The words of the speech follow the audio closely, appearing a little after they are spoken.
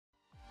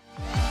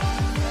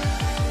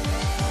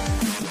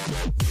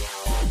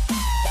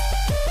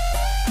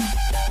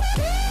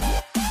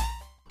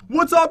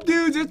What's up,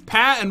 dudes? It's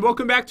Pat, and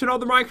welcome back to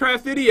another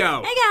Minecraft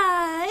video. Hey,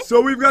 guys!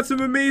 So we've got some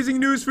amazing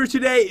news for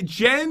today.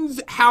 Jen's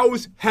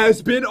house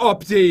has been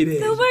updated.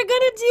 So we're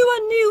gonna do a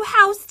new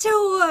house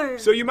tour.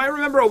 So you might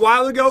remember a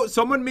while ago,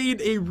 someone made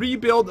a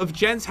rebuild of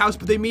Jen's house,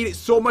 but they made it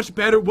so much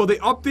better. Well, they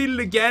updated it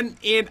again,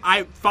 and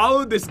I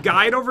followed this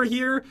guide over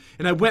here,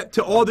 and I went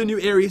to all the new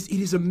areas. It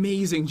is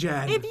amazing,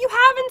 Jen. If you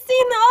haven't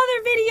seen the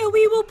other video,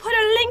 we will put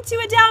a link to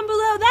it down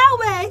below. That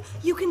way,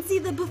 you can see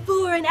the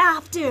before and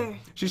after.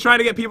 She's trying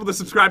to get people to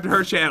subscribe to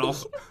her channel.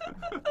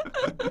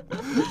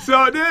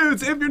 So,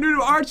 dudes, if you're new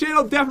to our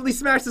channel, definitely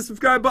smash the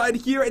subscribe button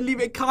here and leave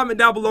a comment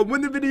down below.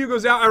 When the video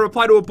goes out, I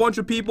reply to a bunch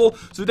of people,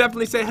 so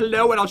definitely say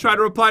hello and I'll try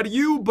to reply to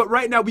you. But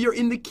right now, we are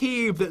in the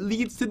cave that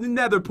leads to the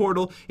nether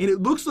portal, and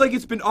it looks like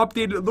it's been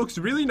updated. It looks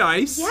really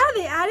nice. Yeah,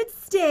 they added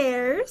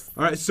stairs.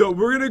 Alright, so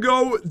we're gonna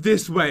go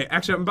this way.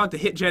 Actually, I'm about to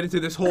hit Jen into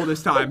this hole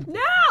this time.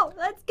 No!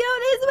 Let's go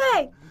this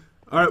way!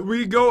 Alright,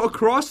 we go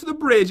across the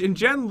bridge, and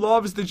Jen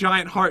loves the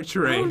giant heart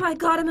tree. Oh my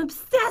god, I'm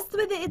obsessed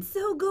with it. It's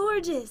so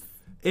gorgeous.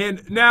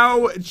 And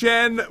now,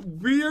 Jen,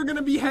 we are going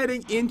to be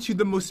heading into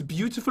the most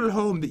beautiful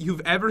home that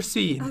you've ever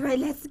seen. Alright,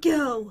 let's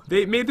go.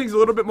 They made things a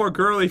little bit more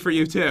girly for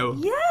you, too.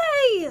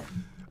 Yay!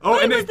 Oh,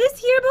 Wait, and was this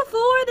here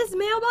before, this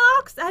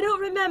mailbox? I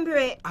don't remember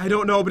it. I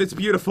don't know, but it's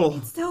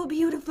beautiful. So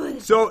beautiful.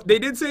 So, they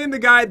did say in the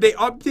guide, they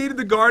updated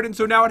the garden,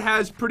 so now it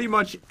has pretty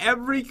much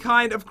every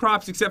kind of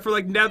crops except for,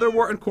 like,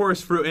 netherwort and chorus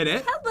fruit in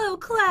it. Hello,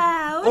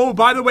 Cloud. Oh,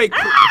 by the way...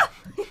 Ah!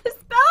 You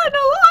fell in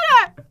the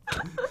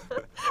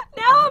water!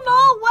 Now I'm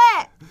all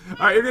wet.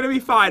 Alright, you're going to be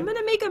fine. I'm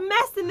gonna make a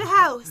mess in the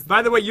house.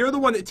 By the way, you're the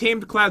one that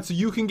tamed Cloud, so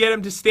you can get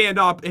him to stand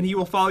up, and he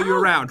will follow you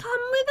around.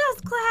 Come with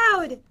us,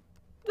 Cloud.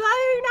 Why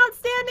are you not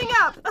standing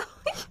up?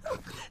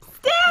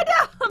 Stand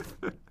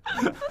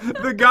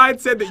up! The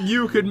guide said that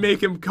you could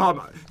make him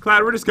come.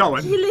 Cloud, we're just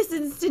going. He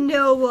listens to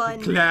no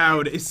one.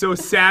 Cloud is so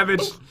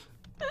savage,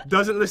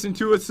 doesn't listen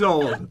to a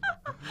soul.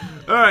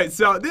 Alright,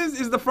 so this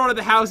is the front of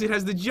the house. It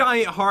has the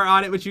giant heart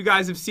on it, which you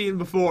guys have seen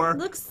before.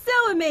 Looks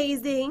so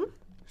amazing.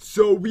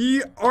 So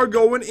we are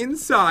going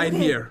inside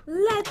here.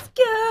 Let's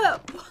go.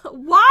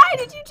 Why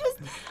did you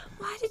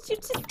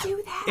just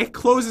do that? It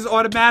closes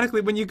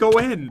automatically when you go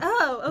in.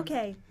 Oh,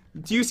 okay.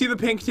 Do you see the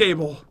pink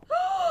table?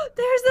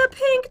 There's a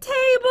pink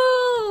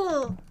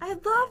table. I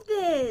love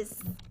this.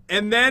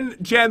 And then,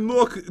 Jen,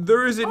 look,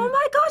 there is an... Oh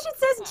my gosh, it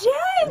says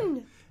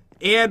Jen.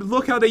 And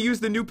look how they use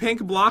the new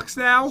pink blocks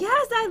now.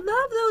 Yes, I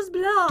love those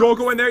blocks. Don't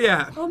go in there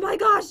yet. Oh my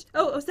gosh.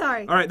 Oh,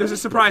 sorry. Alright, there's a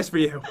surprise for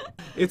you.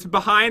 It's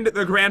behind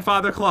the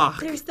grandfather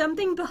clock. There's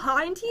something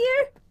behind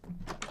here?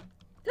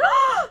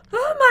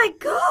 Oh my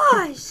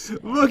gosh!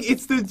 Look,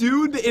 it's the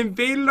dude that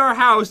invaded our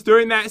house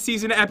during that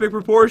season of Epic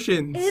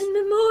Proportions. In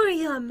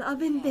memoriam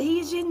of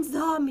invasion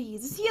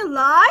zombies. Is he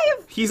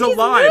alive? He's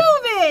alive.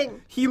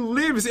 Moving! He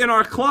lives in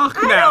our clock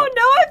now. I don't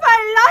know if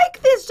I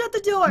like this. Shut the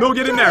door. No,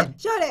 get in there.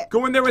 Shut it.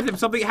 Go in there with him.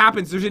 Something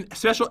happens. There's a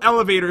special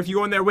elevator if you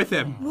go in there with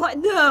him. What?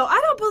 No,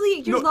 I don't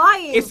believe you're No,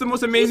 lying. it's the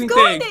most amazing He's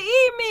going thing. to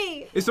eat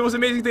me. It's the most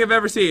amazing thing I've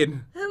ever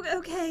seen. Oh,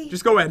 okay.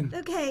 Just go in.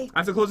 Okay. I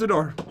have to close the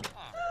door.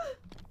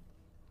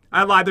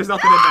 I lied. There's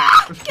nothing in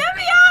there. Get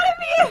me out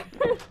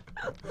of here!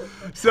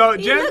 So,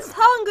 He Jen, looks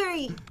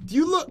hungry. do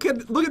you look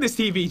at this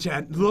TV,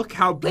 Jen? Look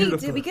how beautiful.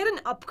 Wait, did we get an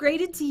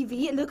upgraded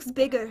TV? It looks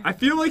bigger. I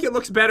feel like it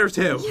looks better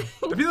too.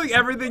 I feel like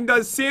everything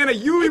does. Santa,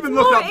 you even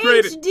look More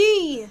upgraded.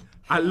 HD.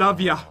 I love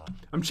ya.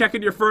 I'm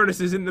checking your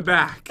furnaces in the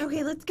back.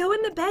 Okay, let's go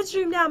in the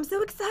bedroom now. I'm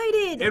so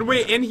excited. And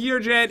wait, in here,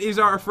 Jen, is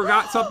our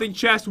forgot something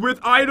chest with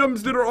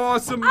items that are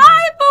awesome.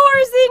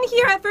 Ivor's in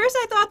here. At first,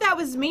 I thought that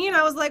was me, and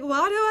I was like,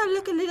 why do I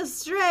look a little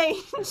strange?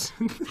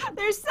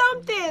 There's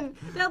something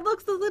that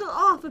looks a little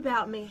off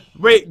about me.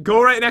 Wait,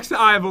 go right next to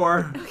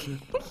Ivor. Okay.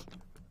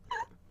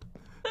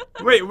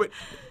 Wait,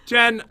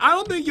 Jen, I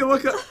don't think you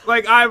look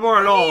like Ivor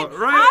at all,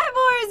 right?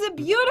 Ivor is a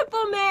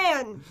beautiful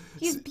man.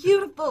 He's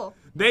beautiful.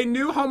 They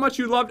knew how much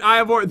you loved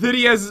Ivor that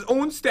he has his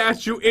own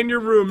statue in your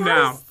room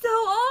now. That is so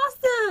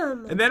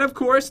awesome. And then, of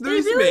course,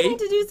 there's They really me. need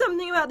to do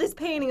something about this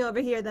painting over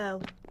here,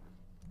 though.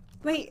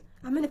 Wait,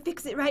 I'm gonna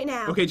fix it right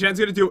now. Okay, Jen's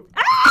gonna do it.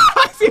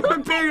 Ah! It's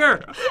even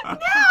bigger.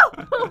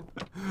 No!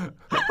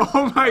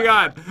 Oh my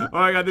god. Oh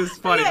my god, this is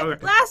funny.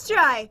 Okay, last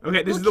try.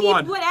 Okay, this is We'll the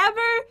keep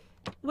one.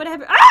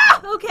 Whatever.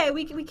 Ah! Okay,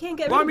 we can't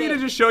get rid Want of me it. to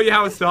just show you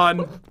how it's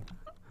done?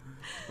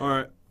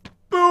 Alright.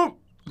 Boom!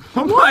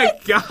 Oh my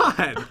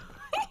god!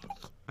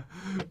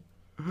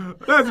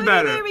 That's Okay,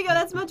 better. there we go.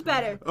 That's much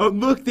better. Oh,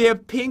 look, they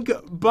have pink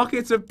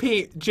buckets of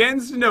paint.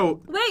 Jen's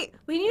note. Wait,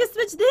 we need to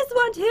switch this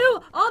one too.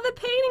 All the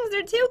paintings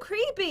are too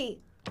creepy.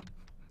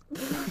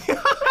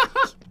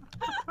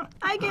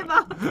 I give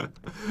up.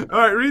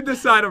 Alright, read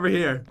this side over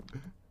here.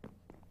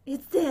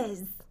 It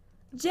says,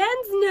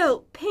 Jen's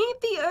note,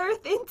 paint the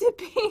earth into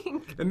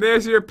pink. And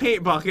there's your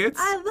paint buckets.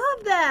 I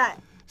love that.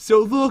 So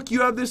look,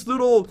 you have this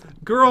little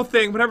girl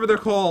thing, whatever they're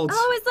called.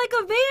 Oh, it's like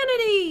a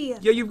vanity.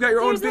 Yeah, you've got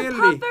your own There's vanity.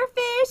 a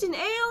pufferfish, an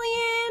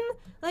alien,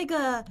 like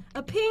a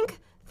pink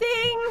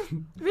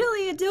thing.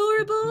 Really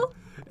adorable.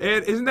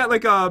 And isn't that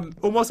like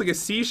almost like a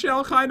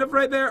seashell kind of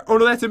right there? Oh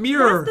no, that's a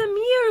mirror. That's the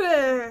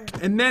mirror.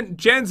 And then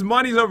Jen's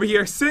Money's over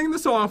here. Sing the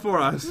song for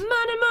us. Money,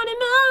 money,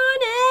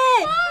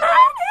 money,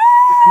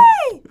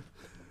 money.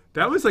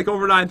 That was like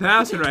over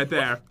 9,000 right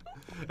there.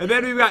 And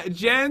then we've got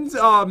Jen's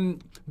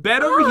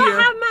bed over Oh, here.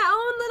 I have my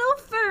own little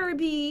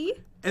Furby.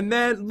 And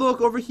then look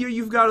over here,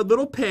 you've got a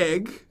little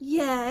pig.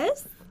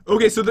 Yes.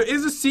 Okay, so there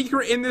is a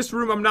secret in this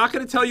room. I'm not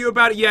going to tell you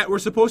about it yet. We're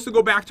supposed to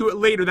go back to it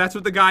later. That's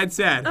what the guide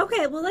said.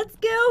 Okay, well, let's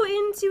go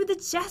into the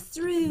chest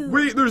room.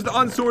 Wait, there's the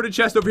unsorted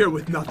chest over here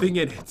with nothing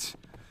in it.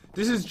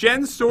 This is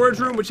Jen's storage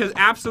room, which has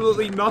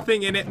absolutely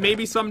nothing in it.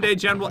 Maybe someday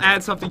Jen will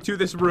add something to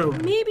this room.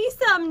 Maybe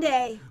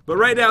someday. But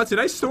right now, it's a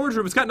nice storage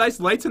room. It's got nice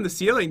lights in the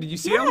ceiling. Did you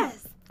see them?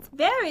 Yes. It's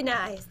very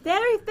nice.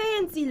 Very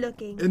fancy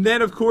looking. And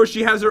then, of course,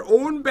 she has her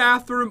own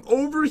bathroom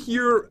over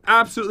here.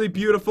 Absolutely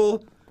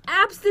beautiful.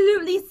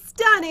 Absolutely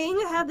stunning.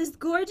 I have this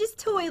gorgeous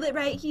toilet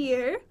right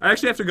here. I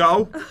actually have to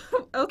go.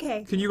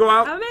 Okay. Can you go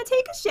out? I'm gonna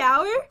take a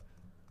shower.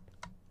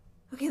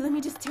 Okay, let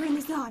me just turn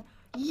this on.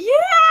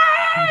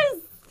 Yes!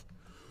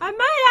 I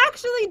might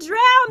actually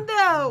drown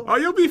though. Oh,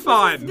 you'll be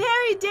fine. It's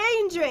very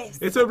dangerous.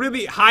 It's a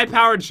really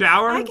high-powered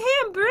shower. I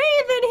can't breathe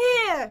in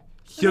here.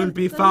 You'll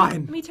be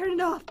fine. Let me turn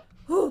it off.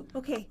 Oh,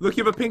 okay. Look,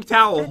 you have a pink I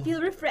towel.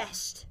 feel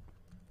refreshed.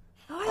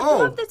 Oh, I Oh.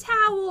 love the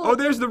towel. Oh,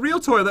 there's the real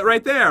toilet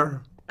right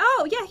there.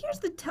 Oh, yeah, here's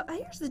the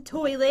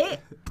toilet.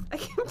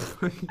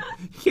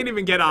 You can't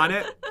even get on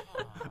it.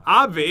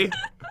 Obvi.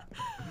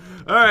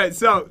 Alright,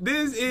 so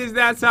this is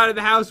that side of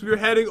the house. We're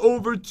heading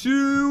over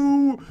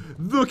to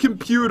the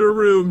computer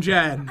room,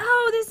 Jen.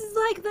 Oh, this is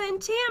like the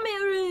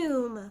enchantment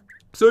room.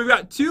 So we've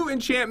got 2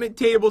 enchantment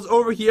tables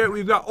over here.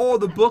 We've got all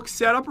the books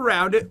set up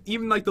around it,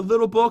 even like the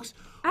little books.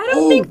 I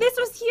don't think this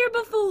was here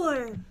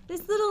before.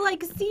 This little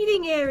like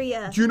seating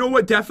area. Do you know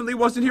what definitely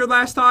wasn't here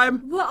last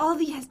time? What, all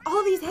these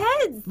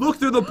heads? Look,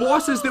 they're the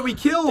bosses that we The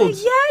killed.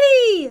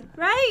 Yeti,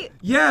 right?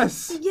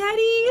 Yes. The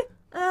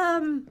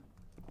Yeti.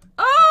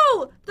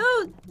 Oh,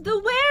 the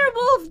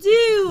werewolf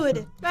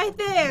dude, right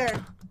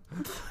there.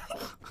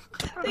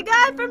 The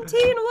guy from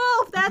Teen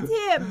Wolf, that's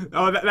him.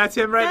 Oh, that's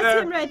him right there?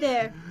 That's him right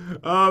there.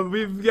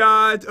 We've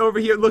got over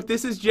here, look,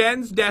 this is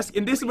Jen's desk,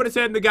 and this is what it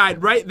said in the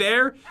guide. Right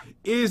there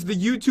is the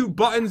YouTube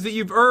buttons that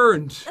you've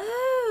earned.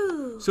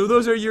 Oh. So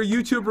those are your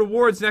YouTube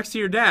rewards next to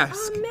your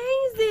desk.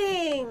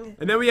 Amazing.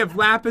 And then we have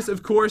lapis,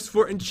 of course,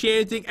 for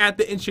enchanting at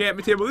the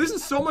enchantment table. This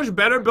is so much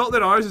better built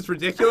than ours. It's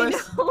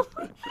ridiculous. I know.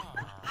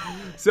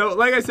 So,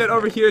 like I said,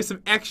 over here,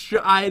 some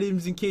extra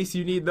items in case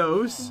you need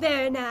those.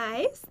 Very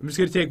nice. I'm just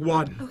going to take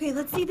one. Okay,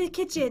 let's see the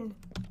kitchen.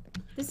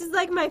 This is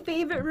like my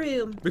favorite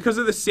room. Because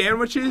of the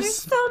sandwiches. There's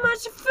so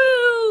much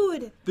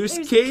food. There's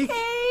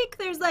cake.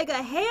 There's like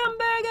a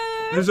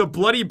hamburger. There's a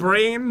bloody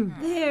brain.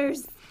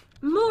 There's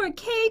more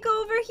cake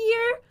over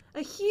here.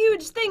 A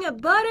huge thing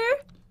of butter.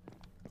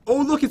 Oh,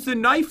 look, it's the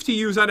knife to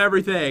use on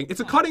everything.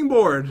 It's a cutting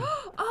board.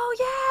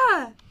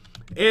 Oh,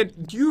 yeah. And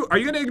are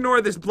you going to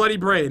ignore this bloody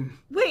brain?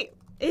 Wait.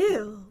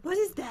 Ew. What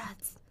is that?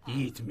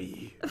 Eat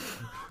me.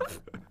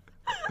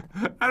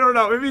 I don't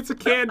know. Maybe it's a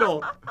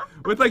candle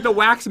with like the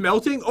wax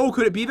melting. Oh,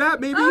 could it be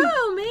that maybe?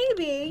 Oh,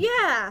 maybe.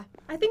 Yeah.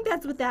 I think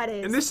that's what that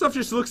is. And this stuff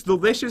just looks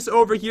delicious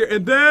over here.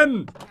 And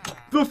then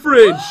the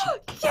fridge.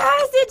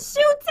 Yes, it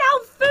shoots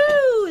out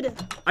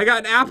food. I got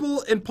an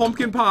apple and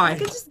pumpkin pie. I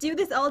could just do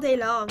this all day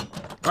long.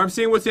 I'm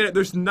seeing what's in it.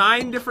 There's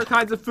 9 different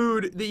kinds of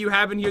food that you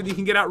have in here that you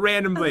can get out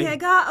randomly. Okay, I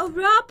got a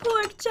raw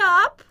pork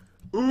chop.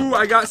 Ooh,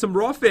 I got some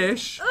raw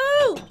fish.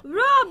 Ooh,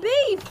 raw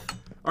beef.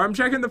 I'm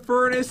checking the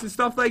furnace and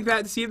stuff like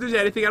that to see if there's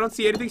anything. I don't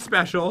see anything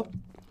special.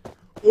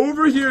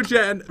 Over here,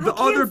 Jen, the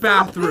other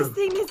bathroom.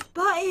 Pressing this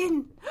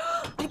button.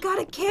 I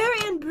got a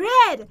carrot and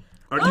bread.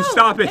 You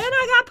stop it. And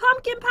I got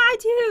pumpkin pie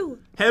too.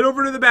 Head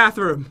over to the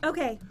bathroom.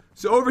 Okay.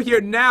 So over here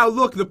now,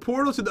 look, the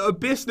portal to the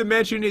Abyss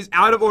dimension is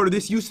out of order.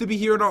 This used to be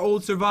here in our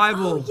old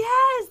survival. Oh,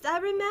 yes, I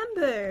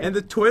remember. And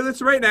the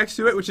toilet's right next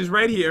to it, which is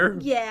right here.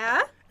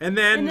 Yeah. And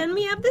then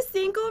we have the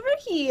sink over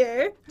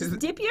here. Just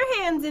dip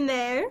your hands in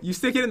there. you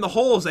stick it in the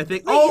holes, I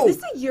think. Wait, Oh, is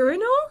this a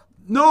urinal?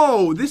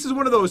 no, this is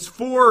one of those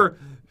 4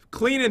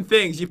 cleaning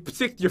things. You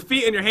stick your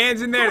feet and your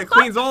hands in there and it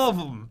cleans all of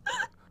them.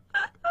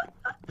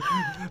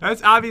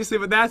 That's obviously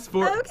what that's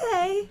for.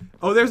 Okay.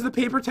 Oh, there's the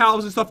paper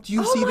towels and stuff. Do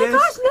you see this? Oh my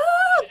gosh,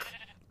 look!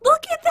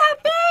 Look at that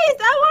face!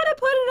 I want to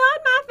put it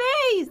on my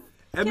face!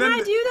 And Can then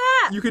I do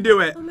that? You can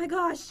do it. Oh my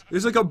gosh.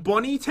 There's like a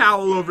bunny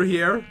towel over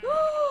here.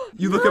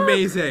 You look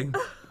amazing.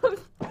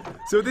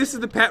 So this is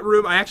the pet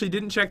room. I actually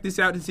didn't check this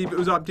out to see if it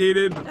was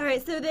updated.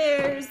 Alright, so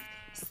there's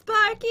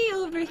Sparky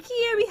over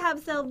here. We have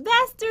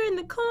Sylvester in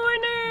the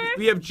corner.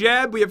 We have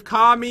Jeb, we have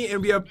Kami,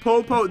 and we have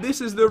Popo.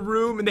 This is the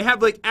room, and they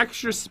have like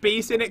extra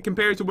space in it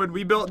compared to when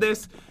we built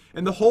this.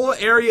 And the whole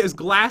area is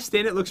glassed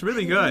in. It looks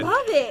really good.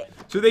 Love it.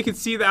 So they can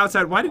see the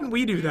outside. Why didn't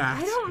we do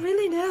that? I don't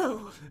really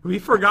know. We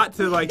forgot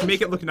to like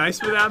make it look nice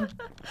for them.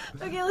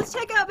 Okay, let's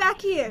check out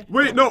back here.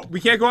 Wait, no,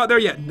 we can't go out there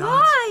yet.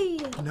 Why?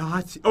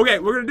 Not. Okay,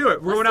 we're gonna do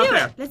it. We're going out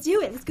there. Let's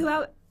do it. Let's go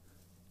out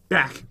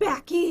Back.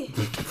 back here.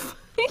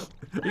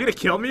 you gonna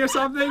kill me or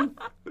something?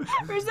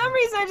 For some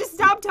reason, I just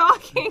stopped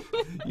talking.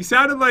 You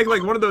sounded like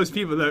one of those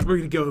people that we're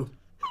gonna go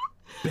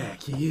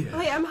back here.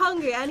 Wait, I'm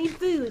hungry. I need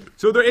food.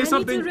 So there is I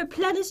something. need to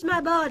replenish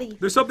my body.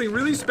 There's something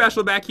really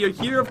special back here.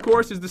 Here, of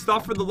course, is the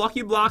stuff for the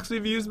lucky blocks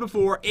we've used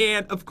before,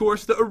 and of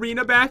course the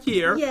arena back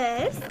here.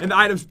 Yes. And the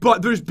items.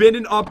 But there's been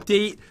an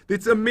update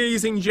that's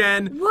amazing,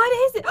 Jen. What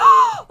is it?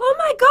 Oh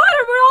my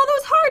God! Were all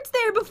those hearts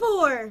there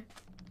before?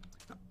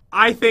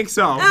 I think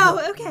so.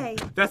 Oh, okay.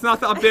 That's not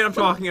the update I'm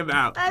talking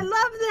about. I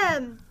love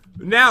them.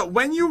 Now,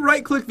 when you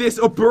right-click this,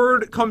 a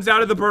bird comes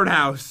out of the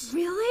birdhouse.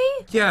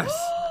 Really? Yes.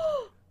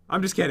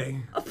 I'm just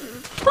kidding.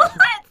 What?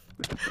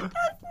 That's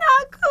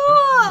not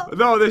cool.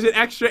 No, there's an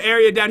extra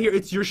area down here.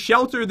 It's your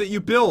shelter that you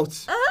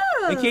built.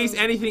 Oh. In case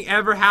anything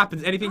ever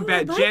happens, anything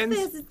bad. I like Jen's.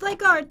 this. It's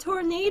like our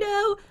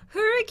tornado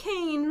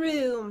hurricane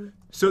room.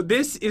 So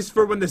this is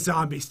for when the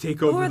zombies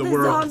take over Or the the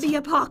world. zombie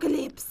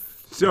apocalypse.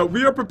 So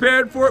we are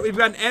prepared for it. We've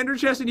got an ender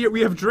chest in here.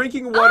 We have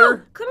drinking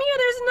water. Oh, come here.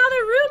 There's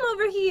another room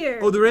over here.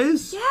 Oh, there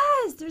is?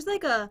 Yes, there's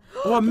like a...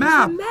 Oh, a there's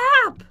map. a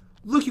map.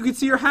 Look, you can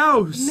see your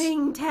house.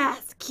 Main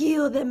task,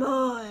 kill them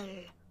all.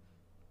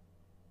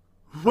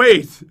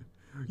 Wait.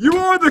 You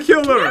are the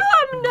killer. No,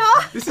 I'm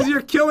not. This is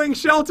your killing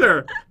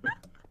shelter.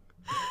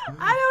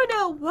 I don't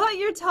know what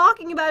you're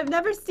talking about. I've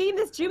never seen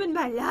this room in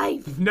my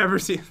life. I've never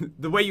seen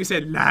the way you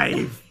said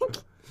live. Wait,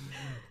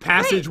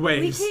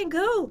 Passageways. we can't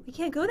go. We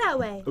can't go that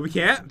way. Oh, we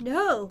can't?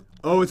 No.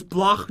 Oh, it's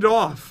blocked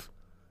off.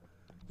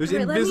 There's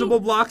Alright,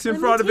 invisible blocks in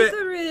front of it.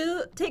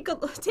 Take a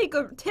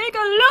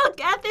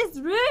look at this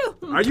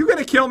room. Are you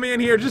gonna kill me in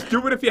here? Just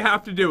do it if you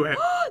have to do it.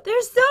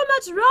 There's so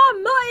much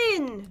raw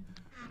mutton.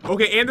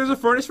 Okay, and there's a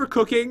furnace for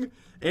cooking.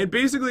 And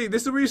basically,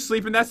 this is where you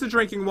sleep, and that's the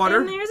drinking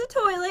water. And there's a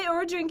toilet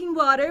or drinking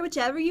water,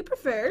 whichever you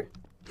prefer.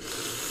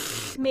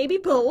 Maybe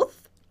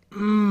both.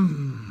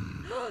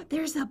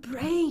 There's a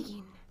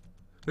brain.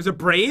 There's a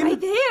brain? Right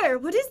there.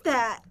 What is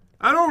that?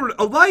 A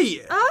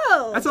light.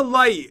 Oh. That's a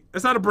light.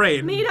 That's not a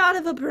brain. Made out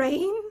of a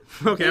brain?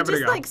 Okay, I'm They gonna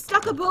just go. like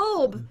stuck a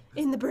bulb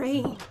in the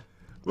brain.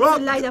 Well,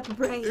 To light up a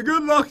brain.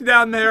 good luck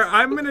down there.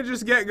 I'm gonna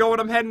just get going.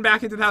 I'm heading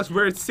back into the house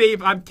where it's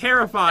safe. I'm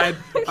terrified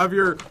of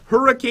your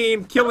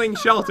hurricane killing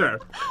shelter.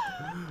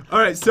 All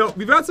right, so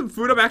we've got some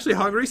food. I'm actually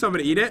hungry, so I'm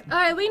gonna eat it. All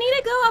right, we need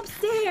to go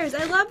upstairs.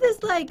 I love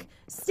this like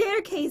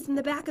staircase in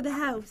the back of the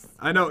house.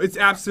 I know, it's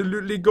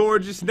absolutely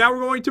gorgeous. Now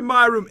we're going to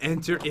my room.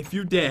 Enter if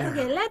you dare.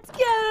 Okay, let's go.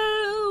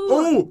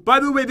 Oh,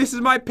 by the way, this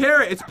is my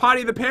parrot. It's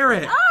Potty the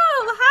parrot.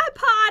 Oh, hi,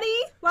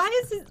 Potty.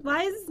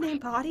 Why is his name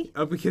Potty?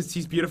 Because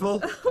he's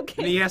beautiful. Okay.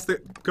 And he has to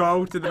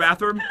go to the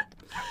bathroom.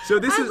 So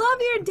this I is love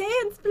your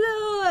dance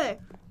floor.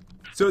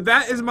 So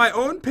that is my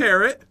own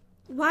parrot.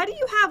 Why do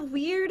you have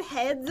weird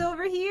heads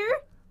over here?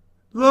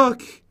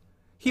 Look,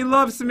 he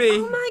loves me.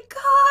 Oh my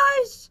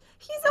gosh,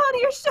 he's on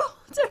your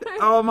shoulder.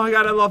 Oh my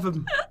god, I love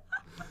him.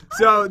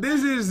 So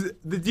this is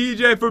the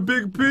DJ for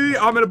Big P.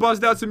 I'm gonna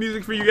bust out some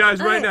music for you guys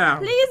right Alright, now.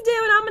 Please do,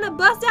 and I'm gonna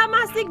bust out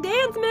my sick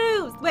dance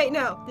moves. Wait,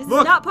 no, this Look.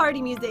 is not party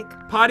music.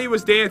 Potty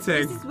was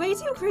dancing. This is way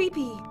too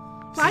creepy.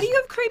 Why do you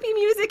have creepy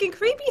music and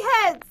creepy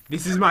heads?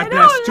 This is my I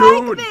best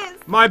don't like tune.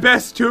 this. My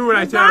best tune,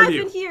 I The tell vibe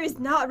you. in here is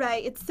not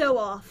right. It's so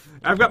off.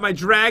 I've got my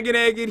dragon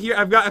egg in here.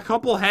 I've got a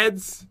couple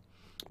heads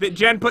that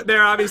Jen put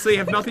there, obviously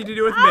have nothing to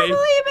do with I'm me.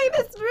 leaving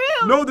this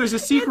room. No, there's a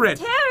secret.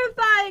 It's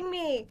terrifying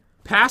me.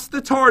 Past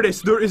the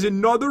TARDIS, there is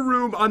another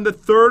room on the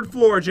 3rd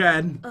floor,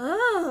 Jen.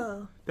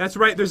 Oh. That's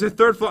right, there's a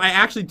 3rd floor. I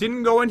actually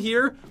didn't go in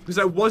here because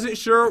I wasn't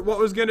sure what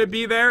was going to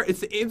be there. It's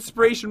the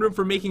inspiration room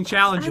for making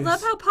challenges. I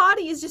love how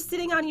Potty is just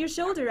sitting on your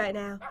shoulder right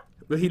now.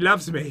 But he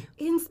loves me.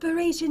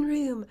 Inspiration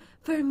room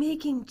for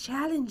making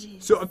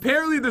challenges. So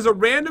apparently there's a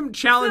random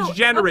challenge So,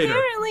 generator.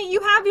 apparently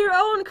you have your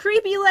own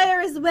creepy lair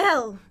as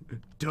well.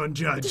 Don't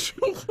judge.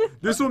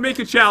 This will make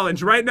a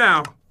challenge right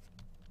now.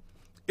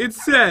 It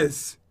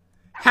says,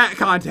 hat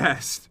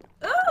contest.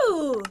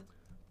 Ooh.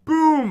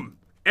 Boom.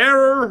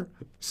 Error.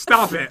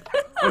 Stop it.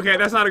 Okay,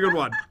 that's not a good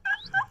one.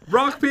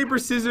 Rock, paper,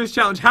 scissors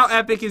challenge. How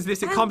epic is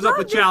this? It comes up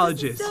with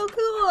challenges. This is so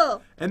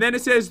cool. And then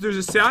it says there's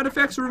a sound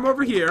effects room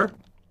over here,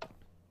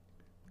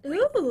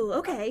 Ooh,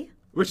 okay.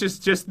 which is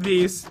just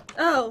these.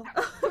 Oh.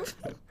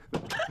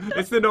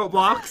 It's the note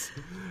blocks.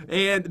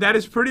 And that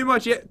is pretty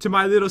much it to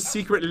my little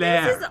secret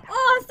lair. This is awesome.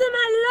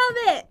 I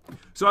love it.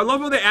 So I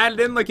love how they added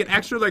in like an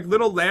extra like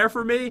little lair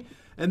for me.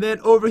 And then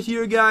over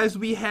here, guys,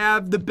 we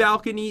have the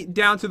balcony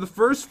down to the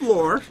 1st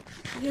floor.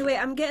 Okay, wait,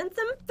 I'm getting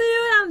some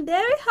food. I'm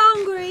very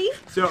hungry.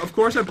 So of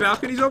course our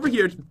balcony's over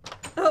here.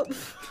 Oh.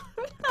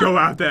 Go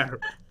out there.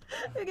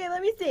 Okay,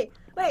 let me see.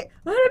 Wait,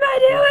 what am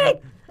I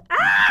doing?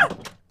 Ah!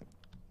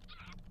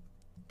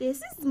 This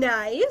is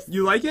nice.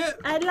 You like it?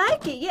 I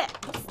like it, yeah.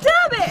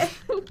 Stop it!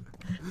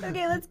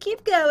 Okay, let's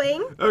keep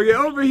going. Okay,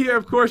 over here,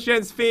 of course,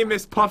 Jen's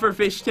famous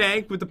pufferfish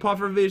tank with the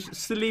pufferfish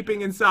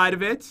sleeping inside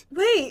of it.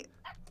 Wait,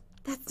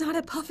 that's not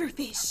a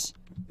pufferfish.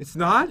 It's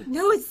not?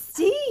 No, it's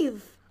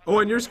Steve. Oh,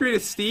 on your screen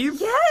it's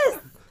Steve? Yes,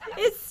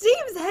 it's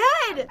Steve's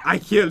head. I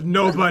killed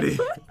nobody.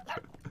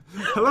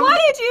 Hello? What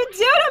did you do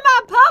to my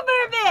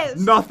pufferfish?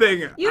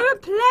 Nothing. You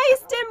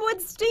replaced him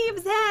with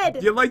Steve's head.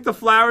 Do you like the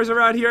flowers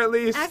around here at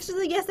least?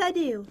 Actually, yes, I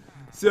do.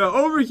 So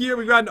over here,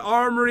 we've got an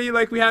armory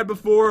like we had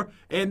before,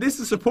 and this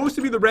is supposed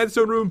to be the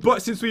redstone room,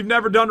 but since we've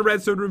never done a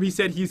redstone room, he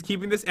said he's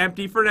keeping this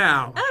empty for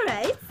now. All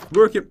right.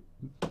 Working.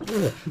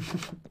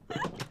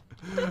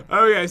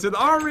 Okay, so the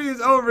armory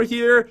is over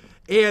here,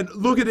 and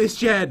look at this,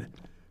 Jen.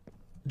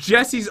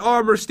 Jesse's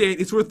armor stand,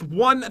 it's worth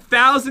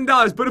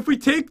 $1,000, but if we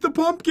take the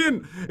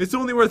pumpkin, it's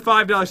only worth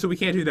 $5, so we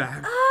can't do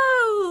that.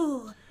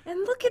 Oh, and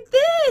look at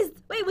this.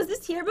 Wait, was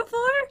this here before?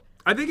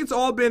 I think it's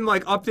all been,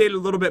 like, updated a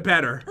little bit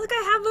better. Look,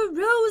 I have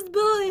a rose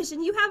bush,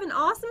 and you have an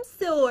awesome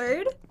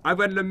sword. I've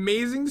got an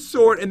amazing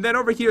sword, and then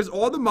over here is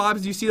all the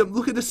mobs. You see them.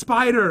 Look at the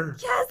spider.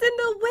 Yes, and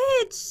the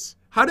witch.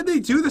 How did they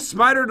do the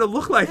spider to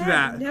look like I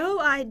that? have no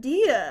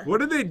idea. What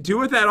did they do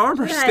with that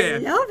armor But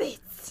stand? I love it.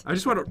 I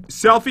just want to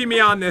selfie me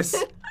on this.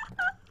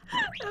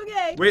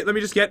 Okay. Wait, let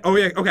me just get. Oh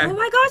yeah, okay. Oh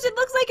my gosh, it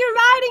looks like you're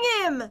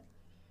riding him.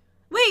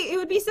 Wait, it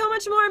would be so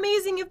much more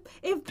amazing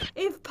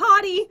if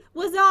Potty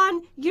was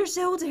on your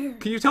shoulder.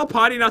 Can you tell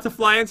Potty not to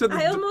fly into the?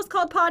 I almost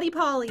called Potty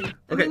Polly.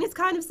 I Okay. mean, it's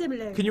kind of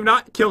similar. Can you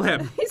not kill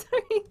him?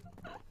 Sorry.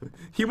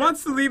 He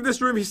wants to leave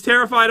this room. He's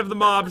terrified of the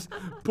mobs.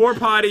 Poor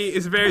Potty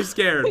is very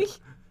scared.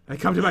 I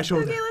come to my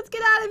shoulder. Okay, let's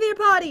get out of here,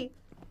 Potty.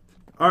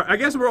 All right, I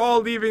guess we're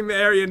all leaving the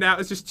area now.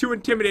 It's just too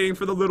intimidating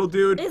for the little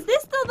dude. Is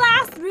this the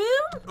last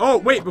room? Oh,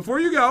 wait, before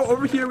you go,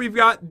 over here we've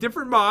got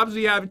different mobs.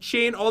 We have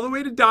chain all the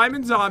way to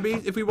diamond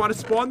zombies if we want to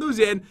spawn those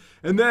in.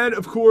 And then,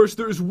 of course,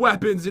 there's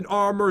weapons and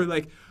armor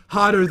like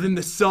hotter than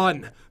the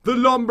sun. The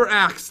lumber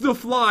axe, the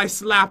fly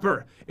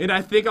slapper. And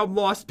I think a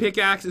lost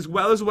pickaxe as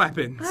well as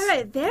weapons. All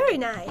right, very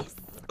nice.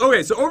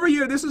 Okay, so over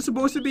here, this is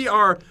supposed to be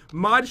our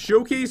mod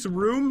showcase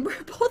room.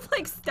 We're both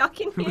like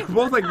stuck in here. We're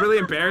both like really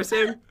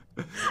embarrassing.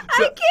 I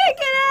can't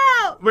get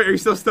out. Wait, are you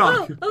still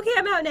stuck? Oh, okay,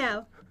 I'm out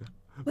now.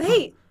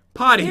 Wait,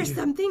 Potty. there's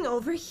something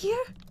over here?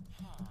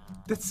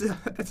 That's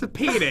a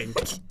painting.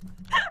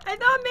 I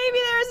thought maybe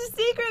there was a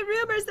secret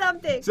room or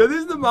something. So this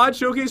is the mod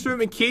showcase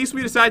room in case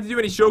we decide to do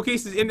any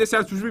showcases in this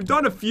house, which we've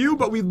done a few,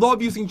 but we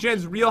love using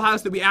Jen's real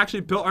house that we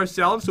actually built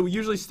ourselves, so we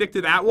usually stick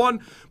to that one.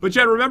 But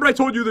Jen, remember I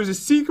told you there's a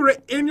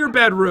secret in your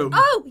bedroom.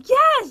 Oh,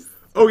 yes.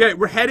 Okay,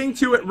 we're heading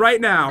to it right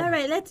now. All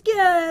right, let's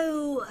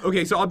go.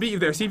 Okay, so I'll beat you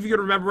there. See if you can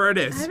remember where it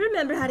I is.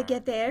 remember how to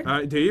get there.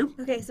 Do you?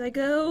 Okay, so I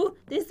go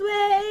this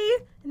way,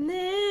 and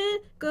then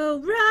go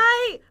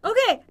right.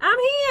 Okay, I'm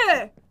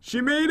here. She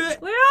made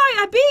it. Where are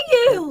you? I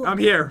beat you. I'm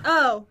here.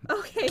 Oh,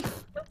 okay.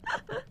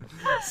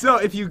 So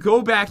if you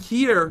go back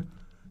here,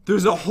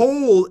 there's a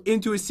hole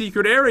into a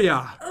secret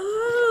area.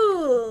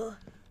 Ooh.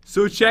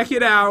 So check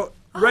it out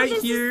right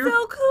this here. Is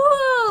so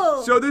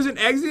cool. So there's an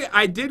exit.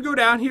 I did go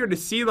down here to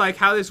see like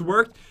how this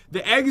worked.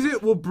 The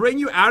exit will bring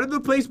you out of the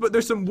place, but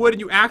there's some wood and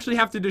you actually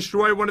have to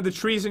destroy one of the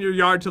trees in your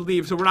yard to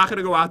leave. So we're not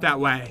gonna go out that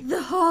way.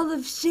 The Hall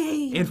of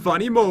Shame. In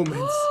funny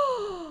moments.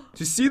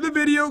 To see the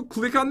video,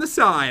 click on the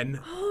sign.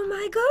 Oh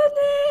my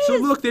goodness. So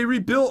look, they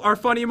rebuilt our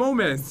funny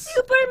moments.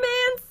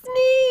 Superman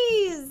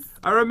sneeze.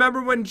 I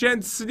remember when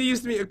Jen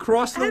sneezed me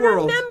across the I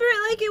world. remember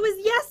it like it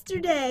was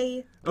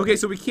yesterday. Okay,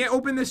 so we can't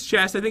open this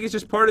chest. I think it's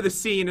just part of the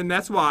scene, and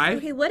that's why.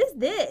 Okay, what is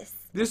this?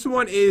 This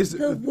one is...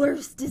 The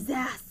worst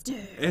disaster.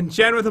 And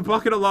Jen with a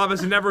bucket of lava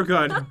is never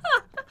good.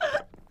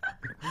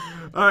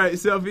 Alright,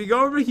 so if we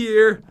go over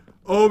here...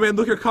 Oh man,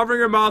 look, you're covering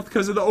your mouth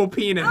because of the old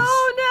penis.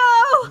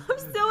 Oh no!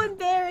 I'm so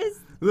embarrassed.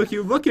 Look,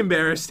 you look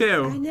embarrassed I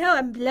too. know,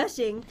 I'm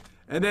blushing.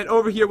 And then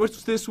over here,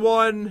 what's this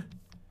one?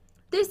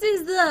 This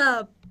is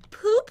the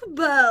poop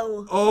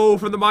bow. Oh,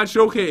 from the mod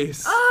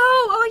showcase.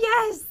 Oh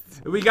yes.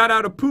 We got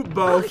out a poop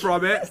bow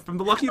from it, from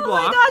the Lucky Oh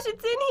Block. my gosh,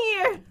 it's in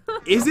here.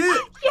 Is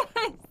it?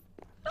 Yes.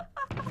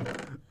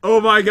 Oh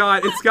my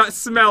god, it's got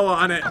smell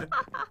on it.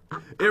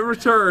 It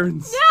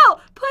returns. No,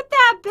 put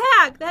that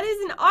back. That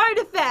is an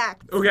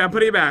artifact. Okay, I'm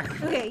putting it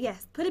back. Okay,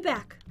 yes, put it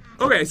back.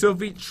 Okay, so if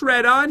we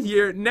tread on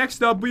here,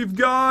 next up we've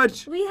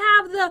got... We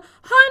have the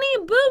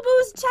Honey Boo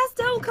Boo's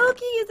Chesto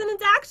cookies, and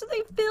it's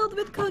actually filled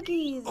with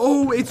cookies.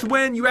 Oh, it's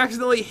when you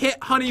accidentally hit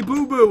Honey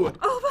Boo Boo.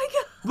 Oh my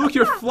god. Look,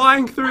 you're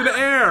flying through the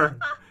air.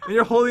 And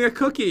you're holding a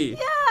cookie.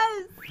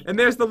 Yes. And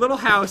there's the little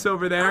house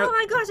over there. Oh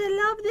my gosh,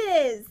 I love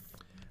this.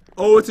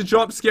 Oh, it's a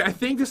jump scare. I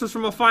think this was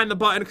from a Find the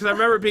Button because I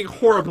remember it being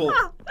horrible.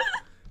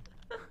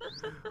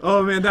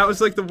 Oh man, that was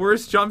like the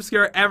worst jump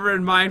scare ever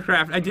in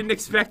Minecraft. I didn't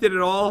expect it at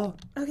all.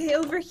 Okay,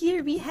 over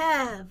here we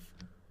have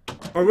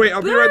Oh wait,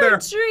 I'll be right there.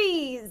 bird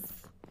trees.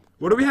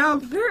 What do we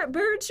have?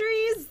 Bird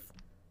trees.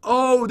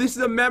 Oh, this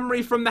is a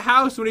memory from the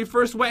house when we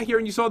first went here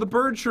and you saw the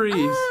bird trees.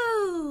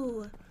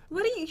 Oh,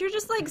 what are you? You're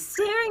just like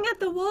staring at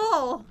the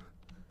wall.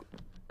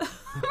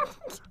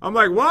 I'm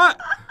like, what?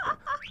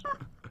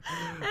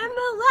 And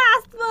the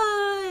last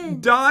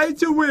one. Die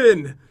to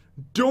win.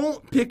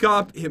 Don't pick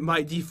up, it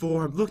might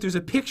deform. Look, there's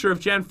a picture of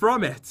Jen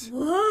from it.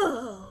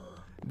 Whoa.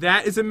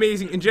 That is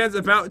amazing. And Jen's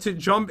about to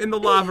jump in the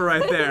lava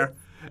right there.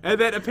 And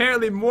then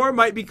apparently more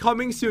might be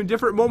coming soon,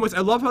 different moments.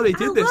 I love how they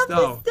did this, I though.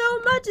 love this so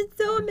much. It's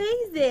so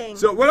amazing.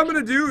 So what I'm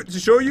going to do to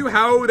show you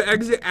how the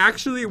exit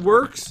actually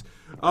works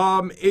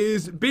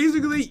is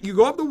basically you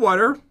go up the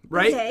water,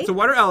 right? Okay. It's a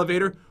water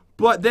elevator.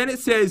 But then it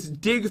says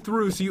dig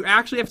through, so you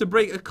actually have to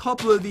break a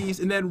couple of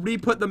these and then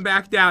re-put them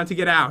back down to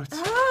get out.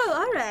 Oh,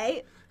 all All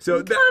right. So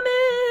I'm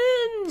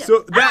coming.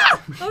 So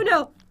that. Ah! Oh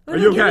no. Oh, Are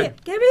no, you okay?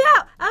 Get me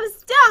out. I'm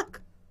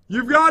stuck.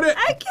 You've got it.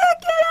 I can't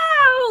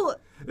get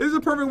out. This is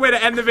a perfect way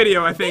to end the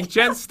video, I think.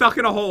 Jen's stuck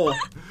in a hole.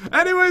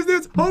 Anyways,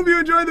 dudes, hope you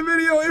enjoyed the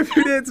video. If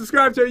you did,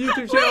 subscribe to our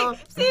YouTube channel.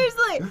 Wait,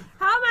 seriously,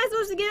 how am I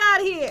supposed to get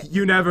out of here?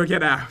 You never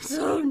get out.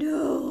 Oh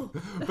no.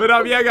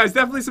 But yeah, guys,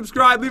 definitely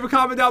subscribe. Leave a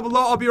comment down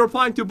below. I'll be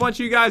replying to a bunch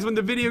of you guys when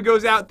the video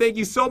goes out. Thank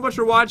you so much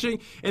for watching,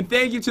 and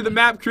thank you to the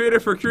map creator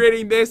for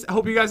creating this. I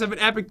hope you guys have an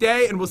epic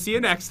day, and we'll see you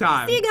next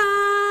time. See you guys.